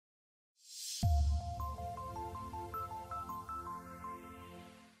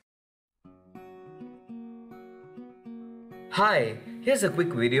Hi, here's a quick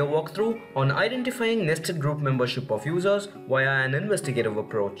video walkthrough on identifying nested group membership of users via an investigative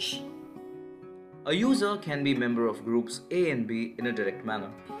approach. A user can be member of groups A and B in a direct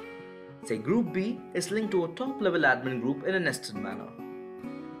manner. Say group B is linked to a top-level admin group in a nested manner.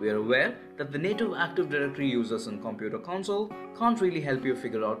 We are aware that the native Active Directory users in Computer Console can't really help you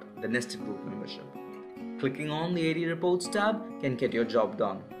figure out the nested group membership. Clicking on the AD Reports tab can get your job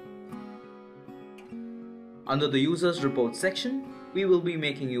done. Under the Users Reports section, we will be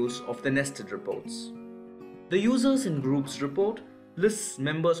making use of the nested reports. The Users in Groups report lists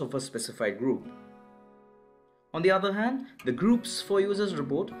members of a specified group. On the other hand, the Groups for Users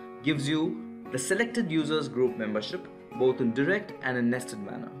report gives you the selected users group membership both in direct and in nested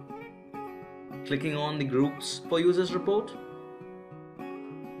manner. Clicking on the Groups for Users report.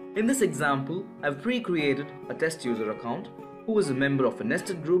 In this example, I've pre-created a test user account who is a member of a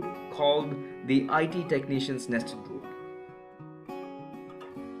nested group called the IT Technicians Nested Group.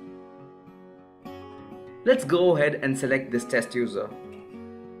 Let's go ahead and select this test user.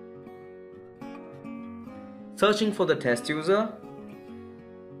 Searching for the test user.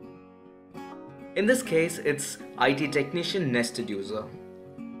 In this case, it's IT Technician Nested User.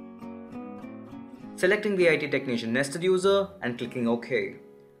 Selecting the IT Technician Nested User and clicking OK.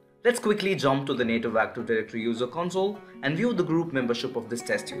 Let's quickly jump to the native Active Directory user console and view the group membership of this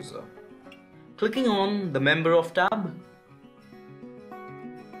test user. Clicking on the Member of tab,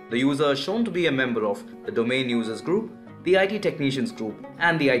 the user is shown to be a member of the Domain Users Group, the IT Technicians Group,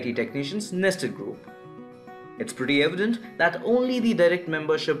 and the IT Technicians Nested Group. It's pretty evident that only the direct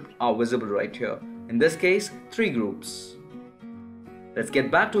membership are visible right here. In this case, 3 groups. Let's get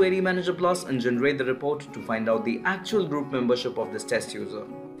back to AD Manager Plus and generate the report to find out the actual group membership of this test user.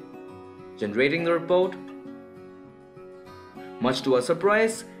 Generating the report. Much to our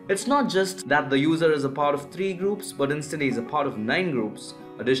surprise, it's not just that the user is a part of 3 groups, but instead he is a part of 9 groups.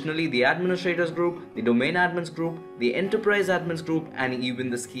 Additionally, the Administrators Group, the Domain Admins Group, the Enterprise Admins Group, and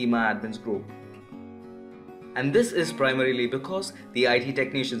even the Schema Admins Group. And this is primarily because the IT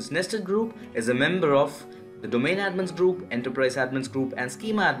Technicians Nested Group is a member of the Domain Admins Group, Enterprise Admins Group, and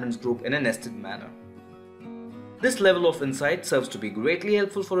Schema Admins Group in a nested manner. This level of insight serves to be greatly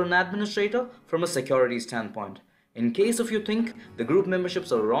helpful for an administrator from a security standpoint. In case if you think the group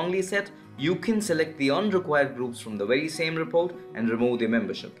memberships are wrongly set, you can select the unrequired groups from the very same report and remove their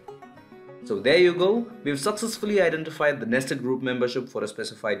membership. So there you go, we've successfully identified the nested group membership for a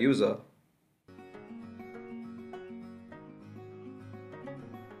specified user.